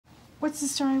What's the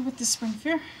story with the spring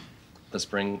fair? The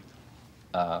spring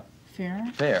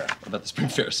Fair? About the spring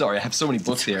fair. Sorry, I have so many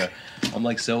books here. I'm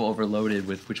like so overloaded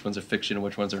with which ones are fiction and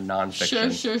which ones are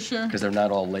non-fiction. Sure. Because they're not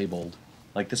all labeled.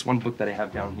 Like this one book that I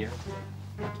have down here.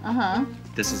 Uh-huh.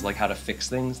 This is like how to fix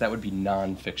things. That would be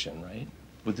non-fiction, right?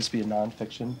 Would this be a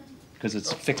non-fiction? Because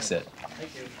it's fix it.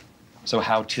 Thank you. So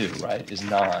how to, right, is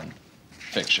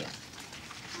non-fiction.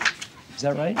 Is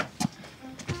that right?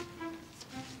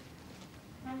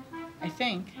 I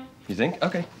think. You think?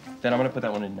 Okay. Then I'm gonna put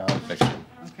that one in non-fiction.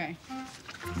 Okay.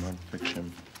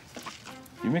 Non-fiction.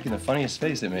 You're making the funniest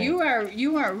face at me. You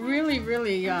are really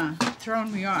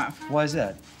throwing me off. Why is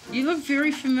that? You look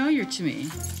very familiar to me.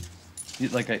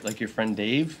 Like your friend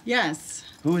Dave? Yes.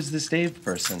 Who is this Dave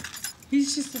person?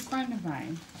 He's just a friend of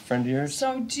mine. A friend of yours?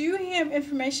 So do you have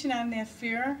information on that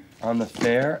fair? On the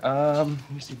fair? Let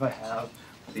me see if I have.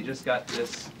 They just got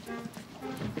this.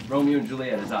 Romeo and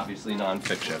Juliet is obviously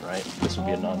non-fiction, right? This would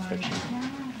be a non-fiction.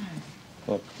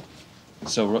 Look.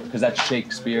 So, because that's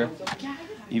Shakespeare,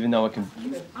 even though it can...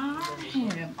 You are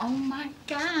him. Oh, my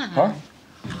God. Huh?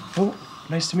 Oh,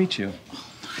 nice to meet you. Oh,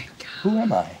 my God. Who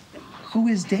am I? Who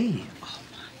is Dave? Oh,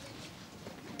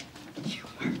 my. You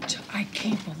are... I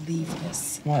can't believe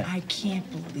this. What? I can't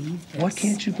believe this. What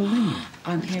can't you believe?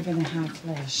 I'm having a hot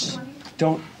flash.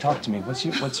 Don't talk to me. What's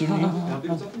your name?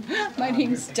 My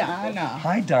name's Donna.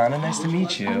 Hi, Donna. Nice to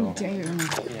meet you. Oh, dear.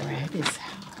 Red as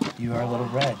hell. You are a little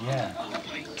red, yeah.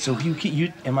 So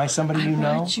you am I somebody you know?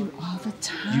 I watch you all the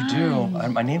time. You do.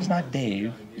 My name's not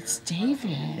Dave. It's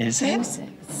David. Is it? Is it?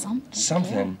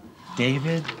 Something.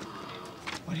 David.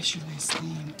 What is your last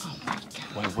name? Oh my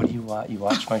God. Wait, what do you watch? You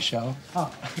watch my show?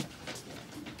 Oh.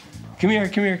 Come here.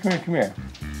 This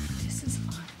is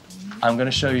unbelievable. I'm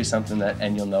gonna show you something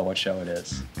and you'll know what show it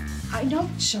is. I know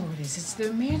what show it is. It's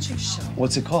the magic show.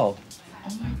 What's it called?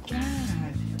 Oh my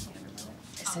God.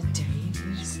 Is it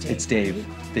Dave? It's Dave.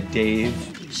 The Dave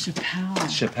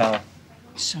Chappelle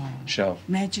Show.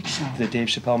 Magic show. The Dave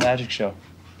Chappelle Magic Show.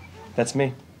 That's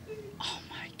me. Oh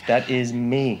my God. That is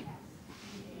me.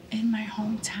 In my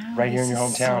hometown. Right here in your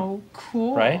This is hometown. So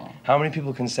cool. Right? How many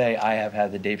people can say I have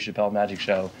had the Dave Chappelle Magic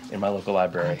Show in my local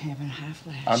library? I'm having a hot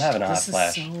flash. I'm having a hot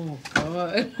flash. This is so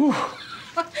good.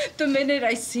 The minute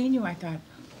I seen you, I thought,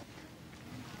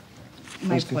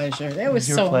 my pleasure. That was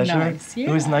your so pleasure? nice. Yeah.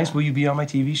 It was nice. Will you be on my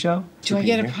TV show? Do I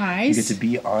get a prize? You get to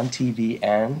be on TV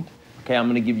and... Okay, I'm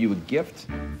gonna give you a gift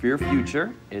for your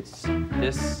future. It's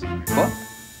this book.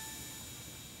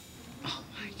 Oh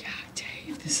my God,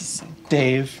 Dave, this is so cool.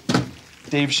 Dave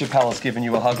Chappelle is giving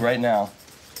you a hug right now.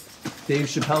 Dave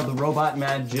Chappelle, the robot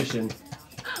magician.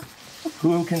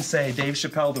 Who can say Dave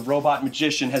Chappelle, the robot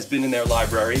magician, has been in their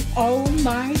library? Oh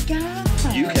my God.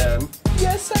 You can.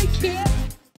 Yes, I can.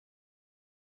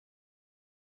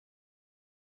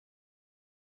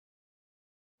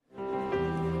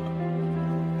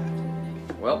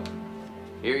 Well,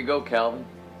 here you go, Calvin.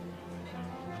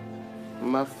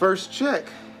 My first check.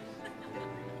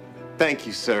 Thank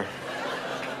you, sir.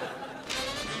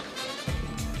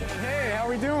 Hey, how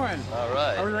we doing? All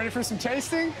right. Are we ready for some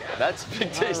tasting? That's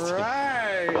big tasting. All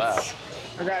right. Wow.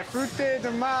 I got frutte de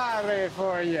mare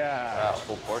for you. Wow,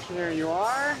 full portion. Here you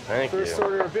are. Thank First you.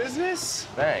 order of business.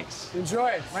 Thanks.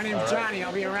 Enjoy. My name's All right. Johnny.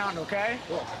 I'll be around, okay?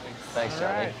 Cool. Thanks, All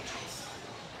Johnny. right.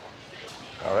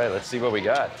 All right, let's see what we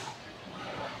got.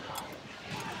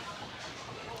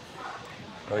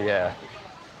 Oh, yeah.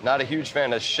 Not a huge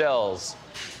fan of shells.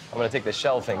 I'm gonna take the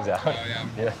shell things out. Oh,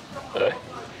 yeah. Yeah.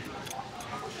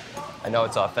 I know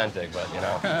it's authentic, but you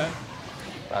know,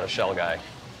 not a shell guy.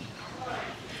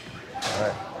 All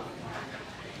right.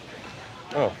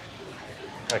 Oh,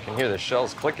 I can hear the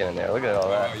shells clicking in there. Look at all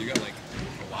that. Oh, you got like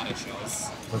a lot of shells.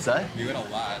 What's that? You got a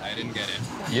lot. I didn't get it.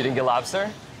 You didn't get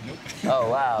lobster? Nope. Oh,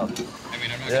 wow. I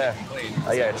mean, I'm not Yeah. gonna complain.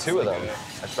 I got It's two of them. like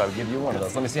I should probably give you one of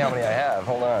those. Let me see how many I have.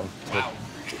 Hold on. Wow.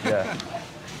 Yeah.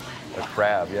 A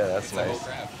crab. Yeah, that's It's a whole nice.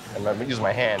 crab. I'm gonna use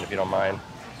my hand if you don't mind.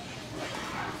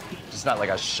 Just not like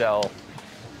a shell.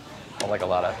 I don't like a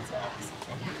lot of.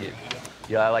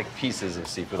 Yeah, I like pieces of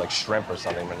seafood, like shrimp or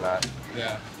something, but not.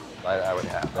 Yeah. I would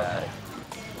have that.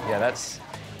 Yeah, that's.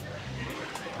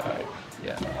 All right.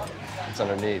 Yeah. It's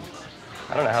underneath.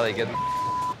 I don't know how they get.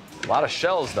 A lot of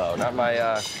shells though. Not my.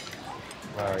 Oh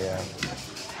yeah.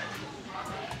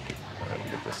 Let me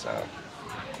get this out.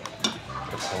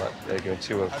 They're doing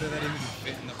two of. How did that even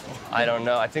fit in the bowl? I don't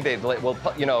know. I think they, well,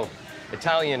 you know,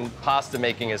 Italian pasta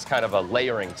making is kind of a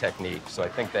layering technique, so I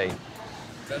think they. Is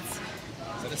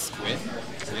that a squid?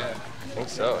 Yeah. I think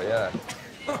so, yeah.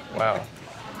 Wow.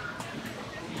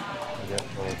 Yeah,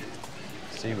 little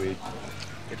seaweed.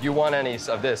 If you want any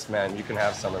of this, man, you can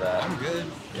have some of that. I'm good.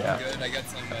 Yeah. I'm good. I got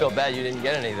some. I feel bad you didn't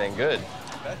get anything. Good.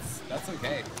 That's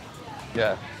okay.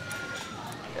 Yeah.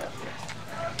 Yeah.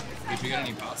 Did you get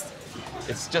any pasta?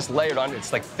 It's just layered on.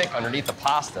 It's like thick underneath the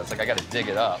pasta. It's like I got to dig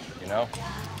it up, you know?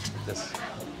 This.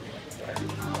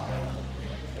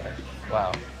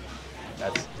 Wow.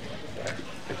 That's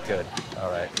good.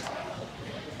 All right.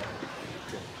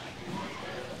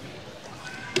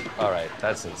 All right.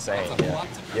 That's insane. That's a whole Yeah.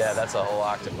 octopus. Yeah, that's a whole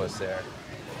octopus there.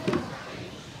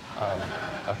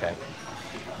 Okay.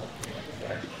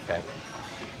 Okay.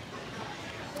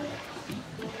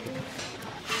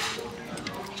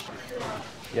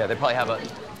 Yeah, they probably have a.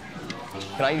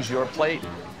 Can I use your plate?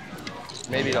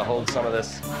 Maybe to hold some of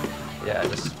this. Yeah,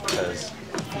 just because.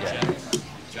 Yeah.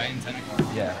 Giant tentacle.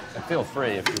 Yeah. And feel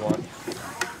free if you want.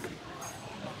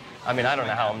 I mean, I don't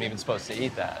know how I'm even supposed to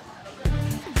eat that.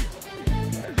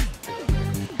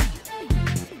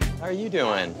 How are you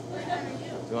doing?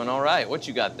 Doing all right. What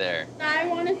you got there? I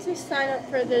wanted to sign up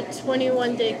for the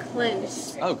 21-day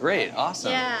cleanse. Oh, great.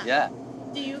 Awesome. Yeah.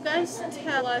 Do you guys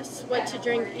tell us what to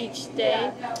drink each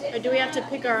day, or do we have to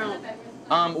pick our own?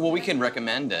 Well, we can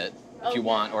recommend it if you Okay.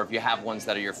 want, or if you have ones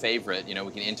that are your favorite, you know,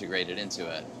 we can integrate it into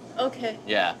it. Okay.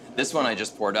 Yeah. This one I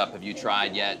just poured up. Have you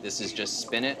tried yet? This is just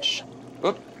spinach.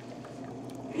 Oop.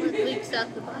 It leaks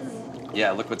out the bottom.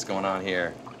 Yeah, look what's going on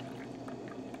here.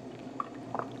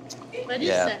 What is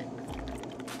Yeah.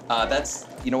 that? That's,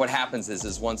 you know, what happens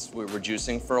is once we're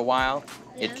juicing for a while,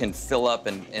 Yeah. it can fill up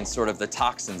and sort of the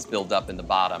toxins build up in the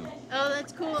bottom. Oh,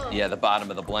 that's cool. Yeah, the bottom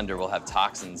of the blender will have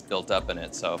toxins built up in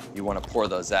it, so you want to pour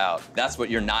those out. That's what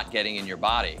you're not getting in your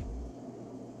body.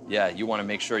 Yeah, you want to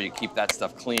make sure you keep that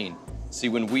stuff clean. See,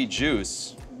 when we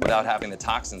juice without having the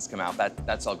toxins come out,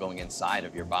 that's all going inside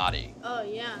of your body. Oh,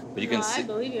 yeah. But you can No, see- I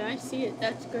believe you. I see it.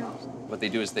 That's gross. What they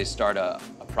do is they start a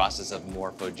process of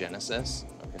morphogenesis,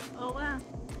 Oh, wow.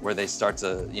 where they start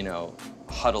to, you know,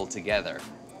 huddle together.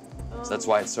 Oh. So that's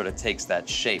why it sort of takes that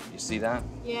shape. You see that?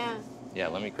 Yeah. Yeah,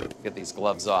 let me get these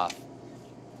gloves off.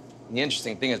 And the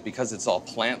interesting thing is because it's all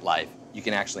plant life, you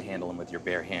can actually handle them with your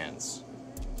bare hands.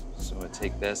 So I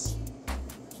take this.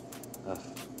 Ugh.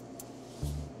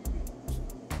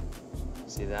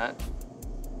 See that?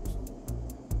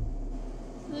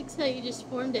 Looks like you just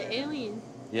formed an alien.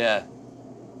 Yeah,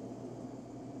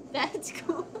 That's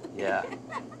cool. yeah,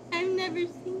 I've never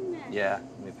seen that. yeah.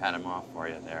 Let me pat them off for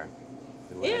you there.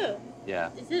 Good way. Ew. Yeah.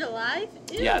 Is it alive?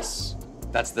 Ew. Yes.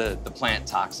 That's the plant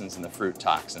toxins and the fruit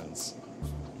toxins.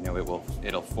 You know,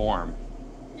 it'll form.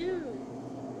 Ew.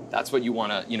 That's what you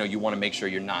wanna, you know, you wanna make sure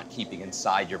you're not keeping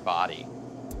inside your body.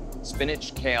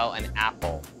 Spinach, kale, and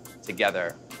apple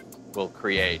together will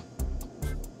create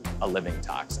a living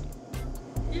toxin.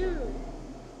 Ew.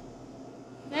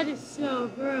 That is so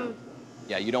gross.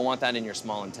 Yeah, you don't want that in your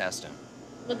small intestine.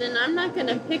 Well, then I'm not going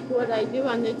to pick what I do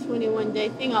on the 21-day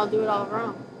thing. I'll do it all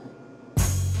wrong.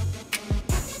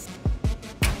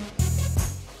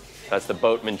 That's the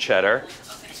Boatman cheddar.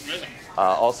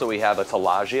 Also, we have a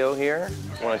Tellagio here.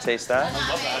 You want to taste that? I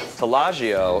love that.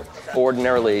 Tellagio,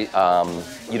 ordinarily,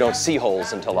 you don't see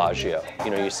holes in Tellagio.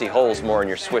 You know, you see holes more in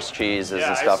your Swiss cheeses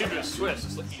and stuff. Yeah, I assume it was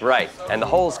Swiss. Right, and the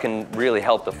holes can really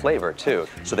help the flavor too.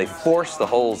 So they force the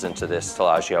holes into this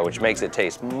Tellagio, which makes it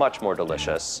taste much more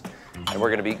delicious. And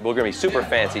we're gonna be super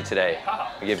fancy today.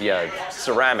 We give you a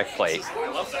ceramic plate.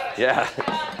 I love that. Yeah.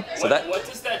 So What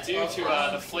does that do to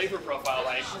the flavor profile,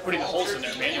 like putting the holes in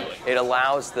there manually? it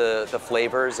allows the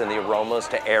flavors and the aromas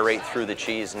to aerate through the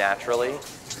cheese naturally.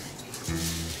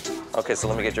 Okay, so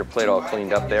let me get your plate all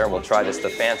cleaned up there, and we'll try this the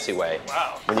fancy way.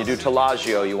 Wow. When you do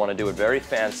Tellagio, you want to do it very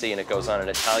fancy, and it goes on an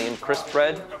Italian crisp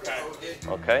bread. Okay.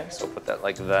 Okay, so put that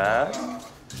like that.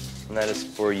 And that is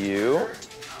for you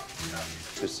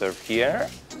to serve here.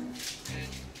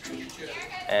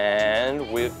 And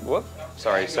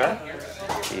sorry, sir.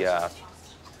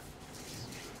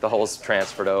 The hole's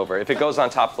transferred over. If it goes on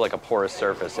top of like a porous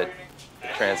surface, it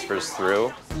transfers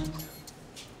through.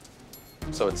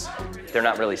 So they're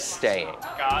not really staying.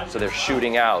 Got it. So they're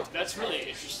shooting out, That's really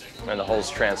interesting. and the holes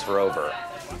transfer over.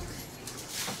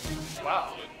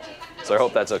 Wow. So I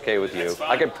hope that's okay with you. That's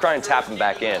fine. I could try and tap them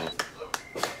back in.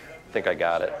 I think I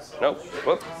got it. Nope.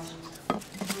 Whoop.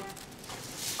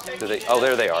 Oh,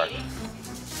 there they are.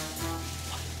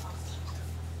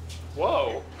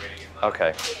 Whoa.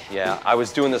 Okay. Yeah, I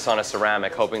was doing this on a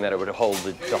ceramic, hoping that it would hold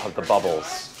the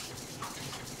bubbles.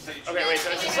 Okay, wait,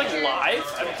 so is this like live?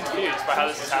 I'm confused by how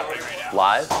this is happening right now.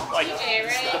 Live? Like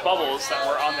the bubbles that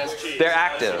were on this cheese. They're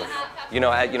active. You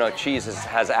know, cheese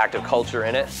has active culture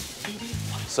in it.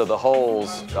 So the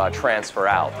holes transfer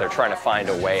out. They're trying to find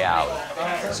a way out.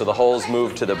 So the holes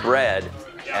move to the bread,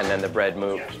 and then the bread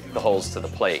moved the holes to the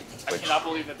plate. I cannot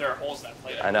believe that there are holes in that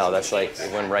plate. I know, that's like,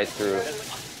 it went right through.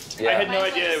 I had no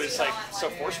idea it was like so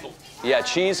forceful. Yeah,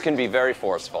 cheese can be very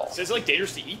forceful. So is it like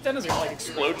dangerous to eat then? Is it gonna like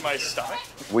explode in my stomach?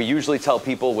 We usually tell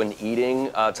people when eating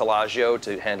Telaggio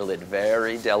to handle it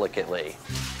very delicately.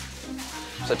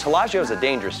 So Telaggio is a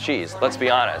dangerous cheese, let's be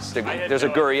honest. There's a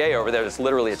Gruyere over there that's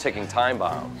literally a ticking time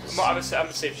bomb. I'm a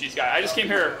safe cheese guy. I just came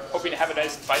here hoping to have a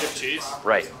nice bite of cheese.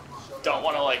 Right. Don't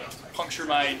want to like puncture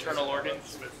my internal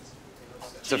organs with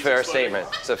It's a fair statement.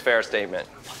 It's a fair statement.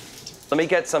 Let me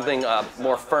get something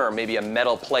more firm, maybe a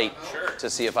metal plate, to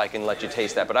see if I can let you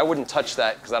taste that. But I wouldn't touch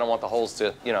that because I don't want the holes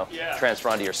to, you know, transfer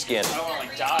onto your skin. I don't want to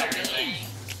like die or anything.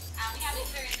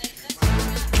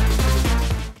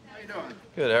 How you doing?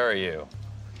 Good, how are you?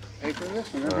 Hey, for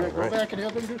this, and then I'm gonna go back and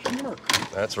help them do some work.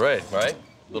 That's right, right?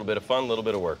 A little bit of fun, a little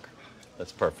bit of work.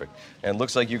 That's perfect. And it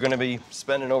looks like you're gonna be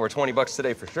spending over 20 bucks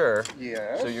today for sure.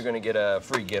 Yes. So you're gonna get a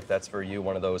free gift. That's for you,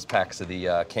 one of those packs of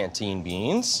the canteen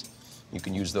beans. You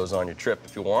can use those on your trip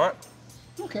if you want.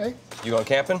 Okay. You going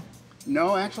camping?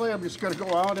 No, actually, I'm just gonna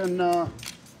go out and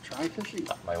try fishing.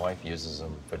 My wife uses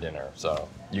them for dinner, so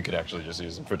you could actually just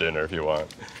use them for dinner if you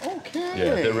want. Okay.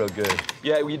 Yeah, they're real good.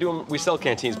 Yeah, we do them. We sell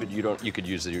canteens, but you don't. You could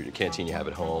use your canteen you have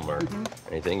at home or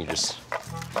anything. You just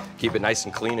keep it nice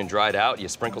and clean and dried out. You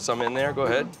sprinkle some in there. Go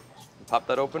ahead. Pop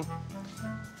that open.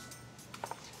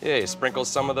 Yeah, you sprinkle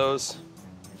some of those.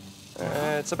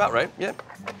 It's about right. Yep.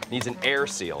 Needs an air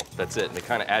seal. That's it. And they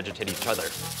kind of agitate each other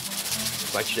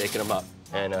by shaking them up.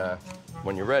 And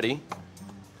when you're ready,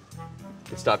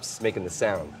 it stops making the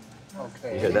sound.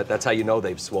 Okay. You hear that? That's how you know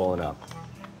they've swollen up.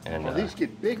 And Well, these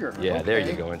get bigger. yeah, Okay. there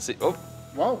you go. And see, oh,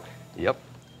 Whoa. yep.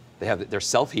 They're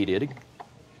self-heated.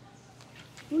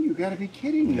 Oh, you gotta be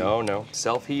kidding me. No,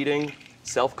 self-heating,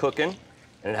 self-cooking,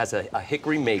 and it has a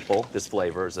hickory maple. This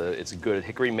flavor it's a good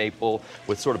hickory maple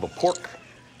with sort of a pork.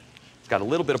 It's got a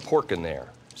little bit of pork in there,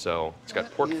 so it's got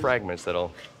pork fragments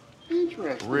that'll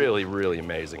Interesting. really, really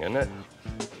amazing, isn't it?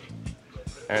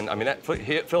 And I mean,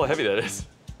 feel how heavy that is.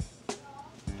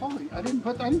 Holy, I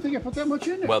didn't think I put that much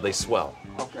in there. Well, they swell.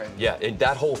 Okay. Yeah,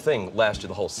 that whole thing lasts you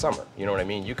the whole summer. You know what I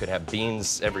mean? You could have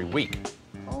beans every week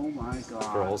Oh my God.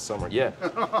 for a whole summer. Yeah,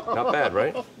 not bad,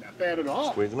 right? Not bad at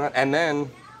all. Squeeze them out. And then,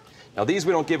 now these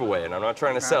we don't give away, and I'm not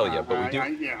trying to sell you, but we do.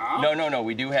 Yeah. No,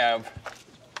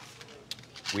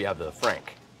 we have the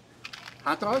Frank.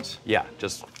 Hot dogs? Yeah,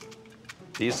 just,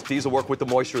 these will work with the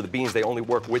moisture of the beans. They only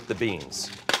work with the beans.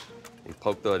 You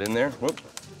poke that in there, whoop.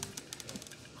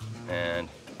 And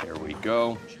here we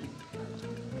go.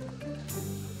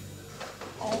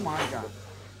 Oh my God.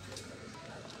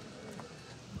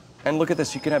 And look at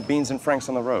this, you can have beans and Franks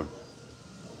on the road.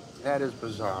 That is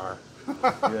bizarre.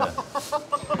 Yeah.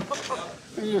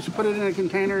 And you just put it in a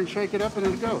container and shake it up and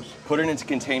it goes. Put it into a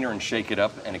container and shake it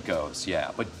up and it goes,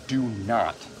 yeah. But do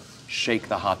not shake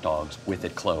the hot dogs with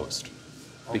it closed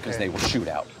because Okay. they will shoot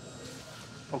out.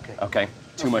 Okay. Okay?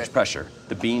 Too Okay. much pressure.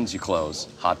 The beans you close,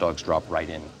 hot dogs drop right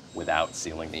in without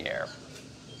sealing the air.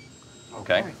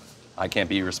 Okay? I can't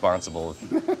be responsible.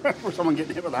 For someone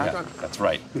getting hit with a hot Yeah, dog? that's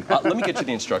right. Let me get you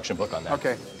the instruction book on that.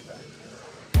 Okay.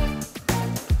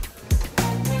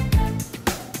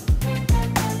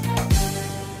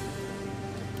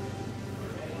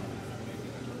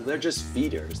 They're just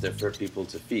feeders. They're for people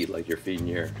to feed, like you're feeding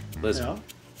your lizard.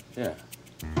 Yeah.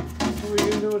 What are you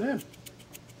gonna do with him?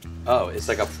 Oh, it's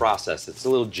like a process. It's a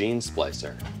little gene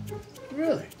splicer.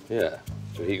 Really? Yeah.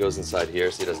 So he goes inside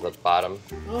here, so he does the bottom.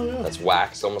 Oh, yeah. That's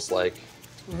wax, almost like,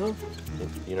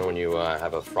 you know when you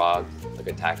have a frog, like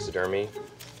a taxidermy?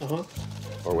 Uh-huh.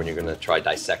 Or when you're gonna try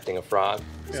dissecting a frog,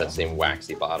 it's Yeah. that same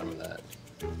waxy bottom of that.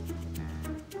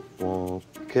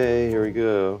 Okay, here we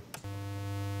go.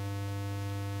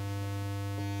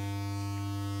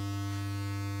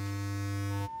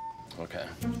 Okay.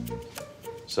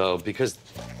 So because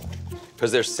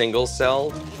they're single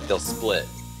celled, they'll split.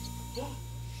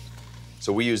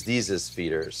 So we use these as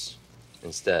feeders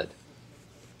instead.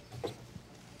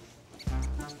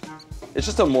 It's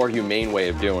just a more humane way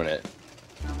of doing it.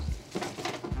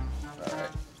 All right.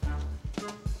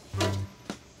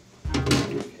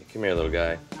 Okay, come here, little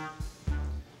guy.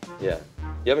 Yeah.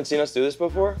 You haven't seen us do this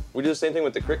before? We do the same thing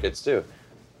with the crickets, too.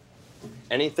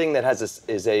 Anything that has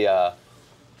is a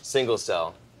single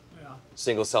cell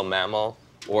mammal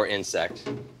or insect.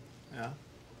 Yeah.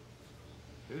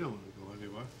 They don't want to go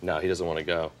anywhere. No, he doesn't want to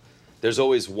go. There's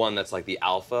always one that's like the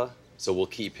alpha, so we'll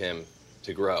keep him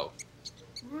to grow.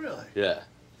 Really? Yeah.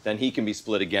 Then he can be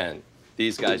split again.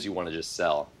 These guys you want to just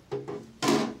sell.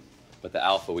 But the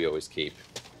alpha we always keep.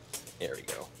 There we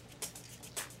go.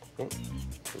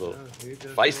 A little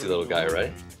feisty little guy,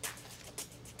 right?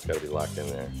 It's got to be locked in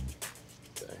there.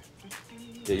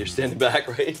 Yeah, you're standing back,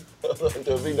 right?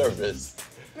 Don't be nervous.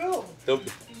 No. Don't.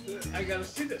 I gotta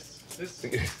see this.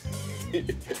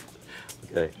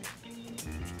 Okay.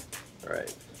 All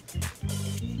right.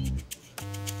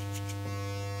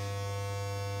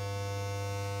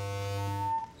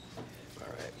 All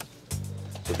right.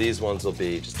 So these ones will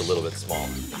be just a little bit smaller.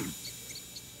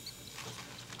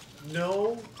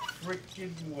 No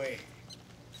freaking way.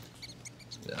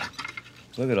 Yeah.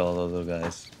 Look at all those little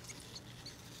guys.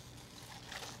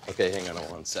 Okay, hang on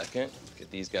 1 second. Get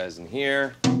these guys in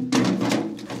here. All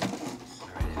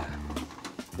right,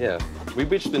 yeah. We've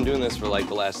just been doing this for like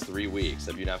the last 3 weeks.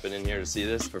 Have you not been in here to see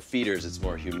this? For feeders, it's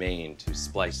more humane to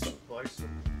splice them.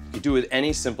 You do it with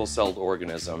any simple-celled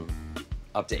organism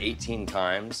up to 18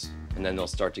 times, and then they'll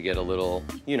start to get a little,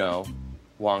 you know,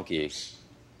 wonky.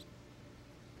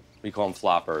 We call them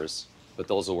floppers, but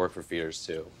those will work for feeders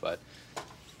too. But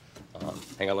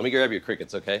hang on, let me grab your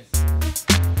crickets, okay?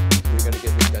 We're gonna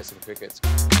give these guys some crickets.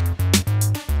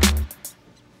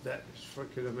 That is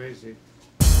freaking amazing.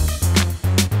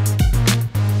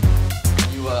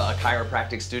 You a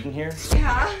chiropractic student here?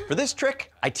 Yeah. For this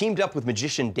trick, I teamed up with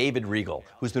magician David Regal,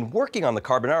 who's been working on the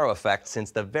Carbonaro effect since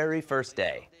the very first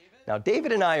day. Now,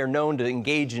 David and I are known to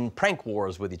engage in prank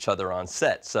wars with each other on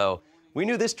set, so we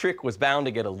knew this trick was bound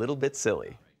to get a little bit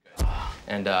silly.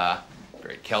 And,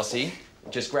 great. Kelsey,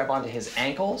 just grab onto his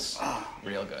ankles.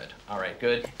 Real good. All right,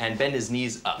 good. And bend his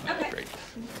knees up. Okay. Great.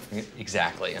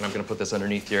 Exactly. And I'm gonna put this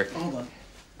underneath here. Hold on.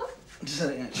 Just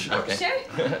an inch. Okay.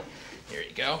 Sure. Here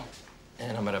you go.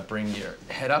 And I'm gonna bring your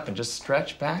head up and just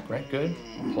stretch back, right? Good.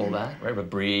 Pull that, right? But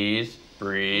breathe,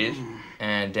 breathe,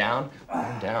 and down,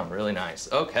 and down. Really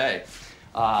nice. Okay.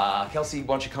 Kelsey,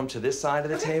 why don't you come to this side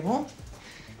of the table?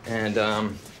 And,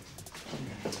 all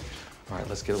right,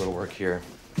 let's get a little work here.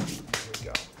 Here we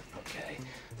go. Okay.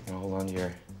 Now hold on to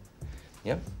your,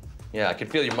 yep. Yeah, I can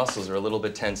feel your muscles are a little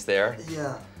bit tense there.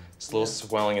 Yeah. It's a little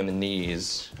swelling in the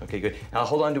knees. Okay, good. Now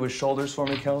hold on to his shoulders for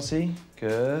me, Kelsey.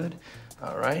 Good.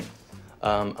 All right.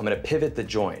 I'm gonna pivot the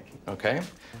joint, okay?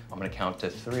 I'm gonna count to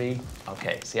 3.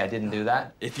 Okay, see, I didn't do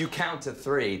that. If you count to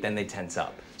 3, then they tense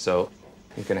up. So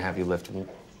I'm gonna have you lift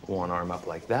one arm up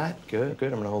like that. Good,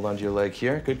 good. I'm gonna hold on to your leg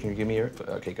here. Good, can you give me your,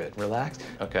 okay, good. Relax,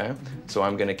 okay? So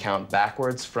I'm gonna count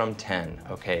backwards from 10.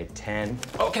 Okay, 10.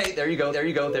 Okay, there you go, there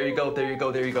you go, there you go, there you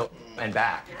go, there you go. And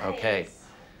back, okay.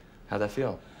 How'd that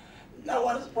feel? No,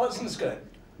 wasn't as good.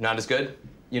 Not as good?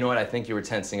 You know what, I think you were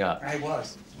tensing up. I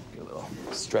was. Get a little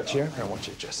stretch here. I want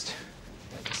you to just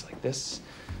like this.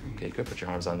 Okay, good. Put your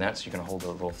arms on that so you're gonna hold a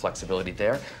little flexibility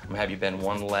there. I'm gonna have you bend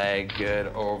one leg, good,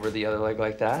 over the other leg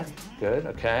like that. Good,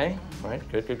 okay. All right,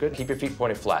 good, good, good. Keep your feet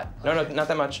pointed flat. No, no, not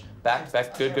that much. Back,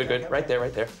 back, good, good, good. Right there,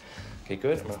 right there. Okay,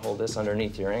 good. I'm gonna hold this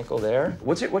underneath your ankle there.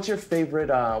 What's your favorite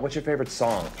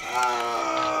song?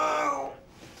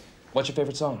 What's your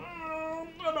favorite song?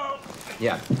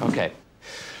 Yeah, okay.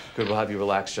 Good, we'll have you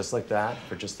relax just like that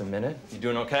for just a minute. You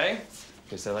doing okay?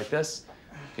 Okay, stay like this.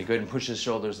 Okay, good, and push his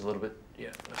shoulders a little bit.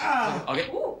 Yeah. Okay.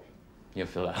 Ooh. You'll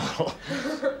feel that a little.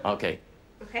 Okay.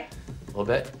 Okay. A little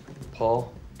bit.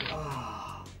 Pull.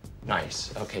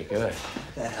 Nice. Okay, good.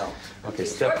 That helped. Okay,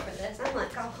 step. For this. I'm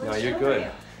like, I'll No, hunch you're over good.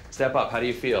 you. Step up. How do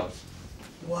you feel?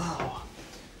 Wow.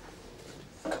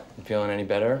 You feeling any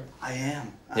better? I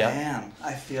am. Yeah? I am.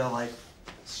 I feel like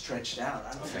stretched out.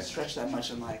 I don't think I stretched that much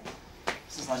in like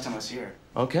since last time I was here.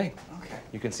 Okay. Okay.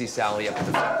 You can see Sally up at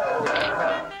the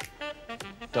front.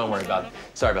 Don't worry about it.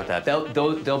 Sorry about that.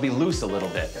 They'll be loose a little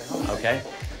bit. Okay?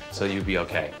 So you'll be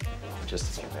okay.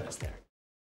 Just a few minutes there.